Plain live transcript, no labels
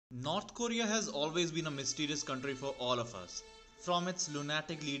North Korea has always been a mysterious country for all of us. From its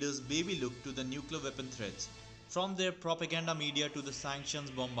lunatic leader's baby look to the nuclear weapon threats, from their propaganda media to the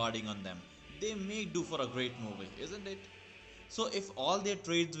sanctions bombarding on them, they make do for a great movie, isn't it? So, if all their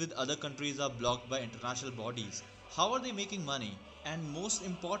trades with other countries are blocked by international bodies, how are they making money? And most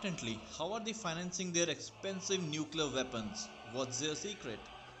importantly, how are they financing their expensive nuclear weapons? What's their secret?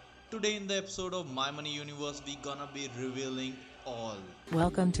 Today in the episode of My Money Universe, we gonna be revealing all.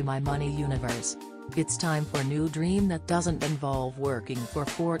 Welcome to My Money Universe. It's time for a new dream that doesn't involve working for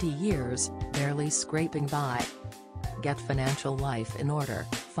 40 years, barely scraping by. Get financial life in order,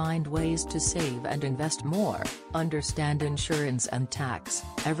 find ways to save and invest more, understand insurance and tax,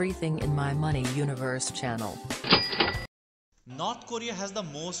 everything in My Money Universe channel. North Korea has the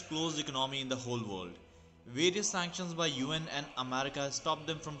most closed economy in the whole world. Various sanctions by UN and America have stopped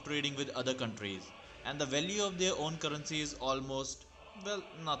them from trading with other countries, and the value of their own currency is almost, well,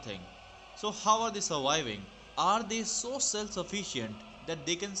 nothing. So how are they surviving? Are they so self-sufficient that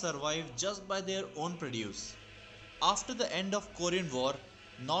they can survive just by their own produce? After the end of Korean War,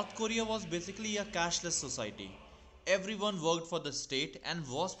 North Korea was basically a cashless society. Everyone worked for the state and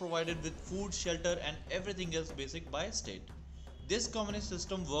was provided with food, shelter and everything else basic by state. This communist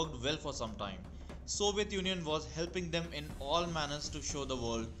system worked well for some time. Soviet Union was helping them in all manners to show the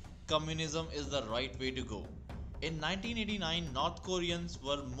world communism is the right way to go. In 1989, North Koreans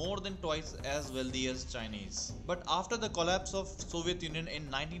were more than twice as wealthy as Chinese. But after the collapse of Soviet Union in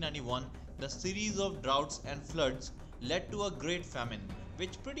 1991, the series of droughts and floods led to a great famine,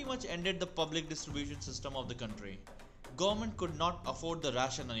 which pretty much ended the public distribution system of the country. Government could not afford the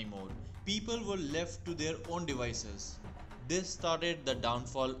ration anymore. People were left to their own devices. This started the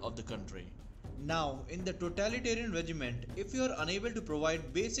downfall of the country. Now, in the totalitarian regime, if you are unable to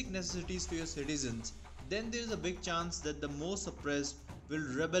provide basic necessities to your citizens, then there is a big chance that the most oppressed will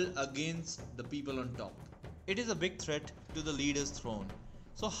rebel against the people on top. It is a big threat to the leader's throne.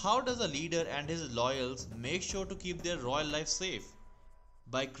 So how does a leader and his loyals make sure to keep their royal life safe?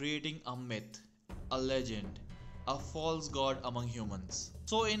 By creating a myth, a legend, a false god among humans.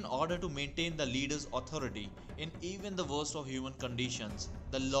 So in order to maintain the leader's authority in even the worst of human conditions,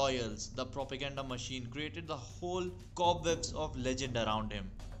 the loyals, the propaganda machine created the whole cobwebs of legend around him.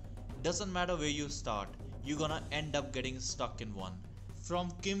 Doesn't matter where you start, you're gonna end up getting stuck in one.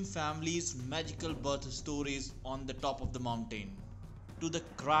 From Kim family's magical birth stories on the top of the mountain, to the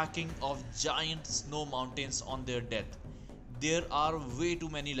cracking of giant snow mountains on their death, there are way too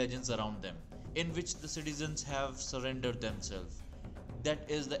many legends around them, in which the citizens have surrendered themselves. That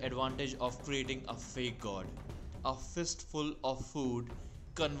is the advantage of creating a fake god. A fistful of food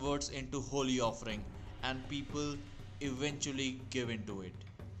converts into holy offering and people eventually give into it.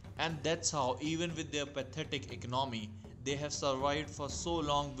 And that's how, even with their pathetic economy, they have survived for so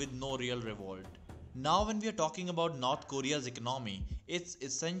long with no real revolt. Now when we are talking about North Korea's economy, it's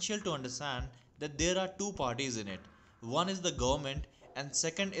essential to understand that there are two parties in it. One is the government and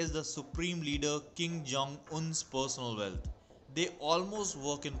second is the supreme leader Kim Jong-un's personal wealth. They almost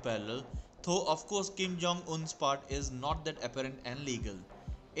work in parallel, though of course Kim Jong-un's part is not that apparent and legal.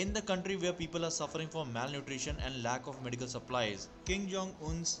 In the country where people are suffering from malnutrition and lack of medical supplies, Kim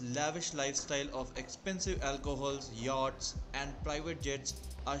Jong-un's lavish lifestyle of expensive alcohols, yachts and private jets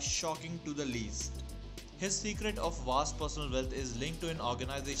are shocking to the least. His secret of vast personal wealth is linked to an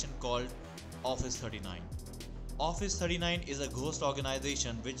organization called Office 39. Office 39 is a ghost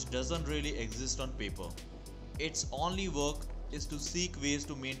organization which doesn't really exist on paper. Its only work is to seek ways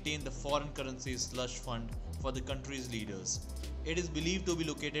to maintain the foreign currency slush fund for the country's leaders. It is believed to be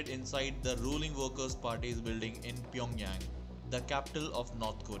located inside the ruling Workers' Party's building in Pyongyang, the capital of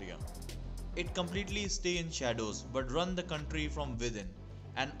North Korea. It completely stays in shadows but run the country from within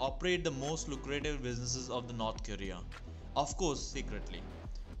and operate the most lucrative businesses of the North Korea, of course secretly.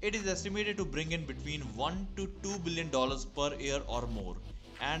 It is estimated to bring in between $1 to $2 billion per year or more,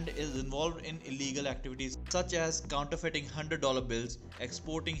 and is involved in illegal activities such as counterfeiting $100 bills,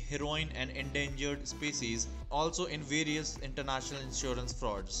 exporting heroin and endangered species, also in various international insurance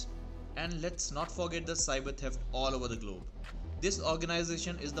frauds. And let's not forget the cyber theft all over the globe. This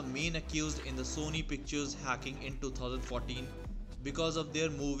organization is the main accused in the Sony Pictures hacking in 2014 because of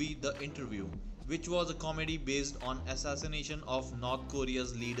their movie The Interview, which was a comedy based on assassination of North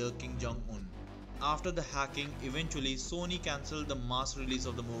Korea's leader Kim Jong-un. After the hacking, eventually Sony cancelled the mass release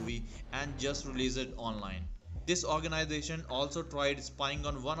of the movie and just released it online. This organization also tried spying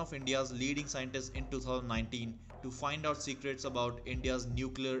on one of India's leading scientists in 2019 to find out secrets about India's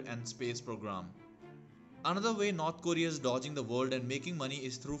nuclear and space program. Another way North Korea is dodging the world and making money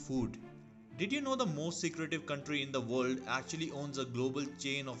is through food. Did you know the most secretive country in the world actually owns a global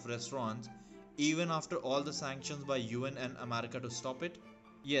chain of restaurants even after all the sanctions by UN and America to stop it?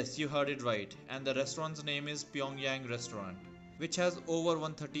 Yes, you heard it right, and the restaurant's name is Pyongyang Restaurant, which has over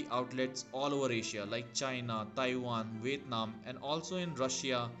 130 outlets all over Asia like China, Taiwan, Vietnam, and also in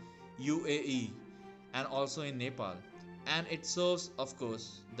Russia, UAE, and also in Nepal. And it serves, of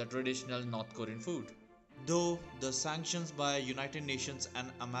course, the traditional North Korean food. Though the sanctions by United Nations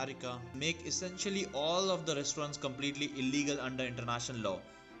and America make essentially all of the restaurants completely illegal under international law,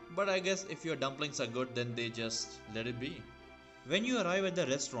 but I guess if your dumplings are good, then they just let it be. When you arrive at the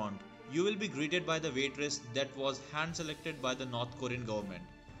restaurant, you will be greeted by the waitress that was hand selected by the North Korean government,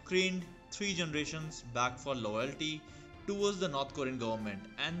 trained 3 generations back for loyalty towards the North Korean government,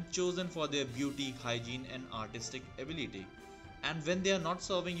 and chosen for their beauty, hygiene, and artistic ability. And when they are not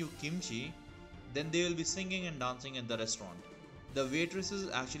serving you kimchi, then they will be singing and dancing at the restaurant. The waitresses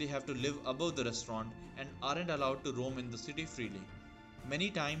actually have to live above the restaurant and aren't allowed to roam in the city freely. Many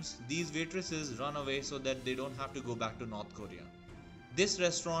times, these waitresses run away so that they don't have to go back to North Korea. This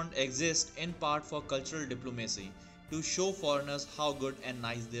restaurant exists in part for cultural diplomacy to show foreigners how good and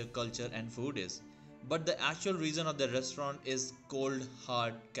nice their culture and food is. But the actual reason of the restaurant is cold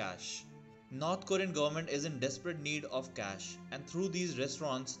hard cash. North Korean government is in desperate need of cash, and through these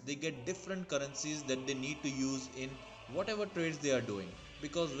restaurants they get different currencies that they need to use in whatever trades they are doing,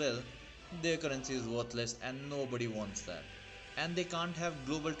 because well, their currency is worthless and nobody wants that. And they can't have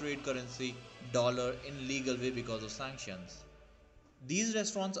global trade currency dollar in legal way because of sanctions. These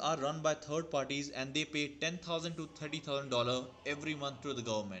restaurants are run by third parties and they pay $10,000 to $30,000 every month to the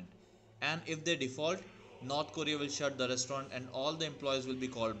government. And if they default, North Korea will shut the restaurant and all the employees will be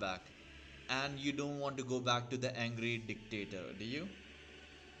called back. And you don't want to go back to the angry dictator, do you?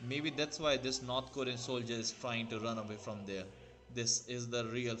 Maybe that's why this North Korean soldier is trying to run away from there. This is the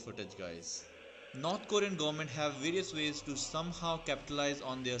real footage, guys. North Korean government have various ways to somehow capitalize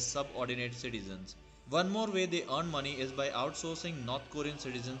on their subordinate citizens. One more way they earn money is by outsourcing North Korean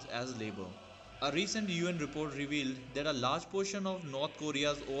citizens as labor. A recent UN report revealed that a large portion of North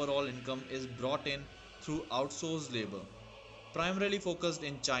Korea's overall income is brought in through outsourced labor, primarily focused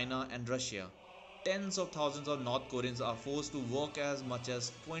in China and Russia. Tens of thousands of North Koreans are forced to work as much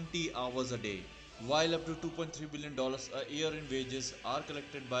as 20 hours a day, while up to $2.3 billion a year in wages are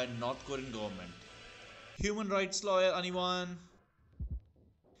collected by North Korean government. Human rights lawyer anyone?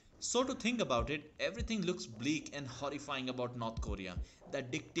 So to think about it, everything looks bleak and horrifying about North Korea. The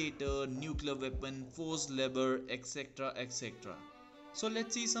dictator, nuclear weapon, forced labor, etc. etc. So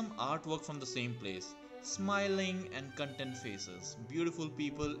let's see some artwork from the same place. Smiling and content faces, beautiful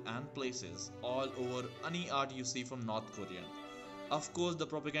people and places all over any art you see from North Korea. Of course, the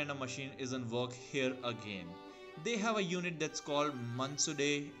propaganda machine is in work here again. They have a unit that's called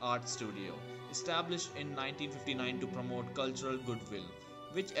Mansudae Art Studio, established in 1959 to promote cultural goodwill,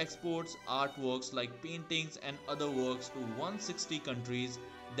 which exports artworks like paintings and other works to 160 countries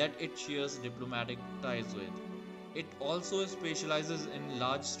that it shares diplomatic ties with. It also specializes in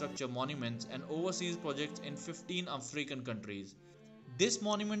large structure monuments and overseas projects in 15 African countries. This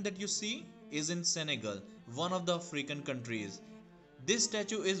monument that you see is in Senegal, one of the African countries. This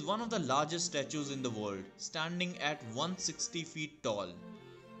statue is one of the largest statues in the world, standing at 160 feet tall.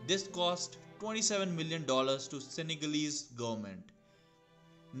 This cost $27 million to Senegalese government.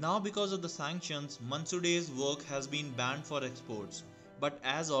 Now because of the sanctions, Mansuday's work has been banned for exports. But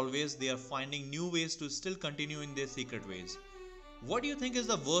as always, they are finding new ways to still continue in their secret ways. What do you think is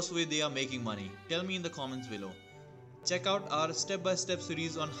the worst way they are making money? Tell me in the comments below. Check out our step-by-step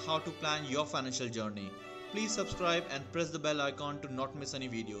series on how to plan your financial journey. Please subscribe and press the bell icon to not miss any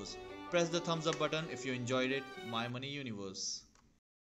videos. Press the thumbs up button if you enjoyed it. My Money Universe.